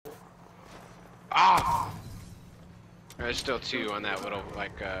Ah! There's still two on that little,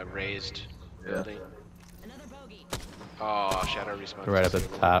 like, raised building. Oh, shadow respawn. Right up at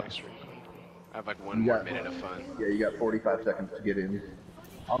the top. I have like one more minute of fun. Yeah, you got 45 seconds to get in.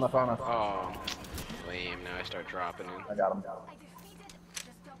 On us. Oh, lame. Now I start dropping in. I got him.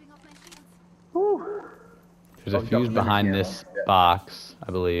 There's a fuse behind this box,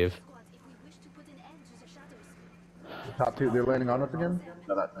 I believe. The top two, they're landing on us again?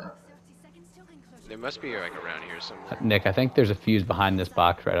 No, that's it. There must be like around here somewhere. Nick, I think there's a fuse behind this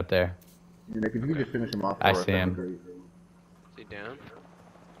box right up there. Nick, if you could just finish him off for I us, see that'd him. be great. Is he down?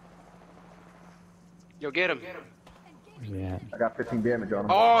 Yo, get him! Yeah. I got 15 damage on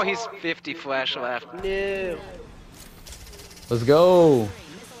him. Oh, he's 50 flash left. No! Let's go.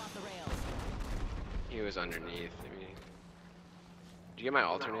 He was underneath. I mean, did you get my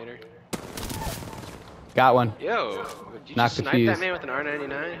alternator? Got one. Yo! Did you Knock just the snipe fuse. that man with an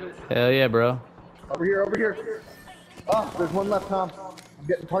R99? Who? Hell yeah, bro. Over here. Oh, there's one left, Tom. I'm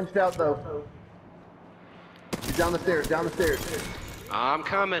getting punched out, though. He's down the stairs. I'm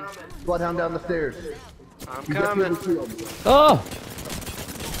coming. Bloodhound down the stairs. I'm He's got coming. shield. Oh!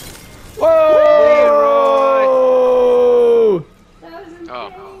 Whoa!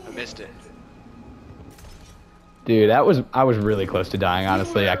 Oh, I missed it. Dude, I was really close to dying,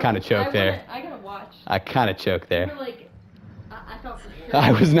 honestly. I kind of choked there. I gotta watch. I kind of choked there. Like, I thought for sure.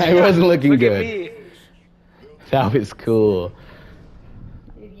 It wasn't looking Look good. at me. That was cool.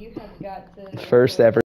 Dude, you have got to. First ever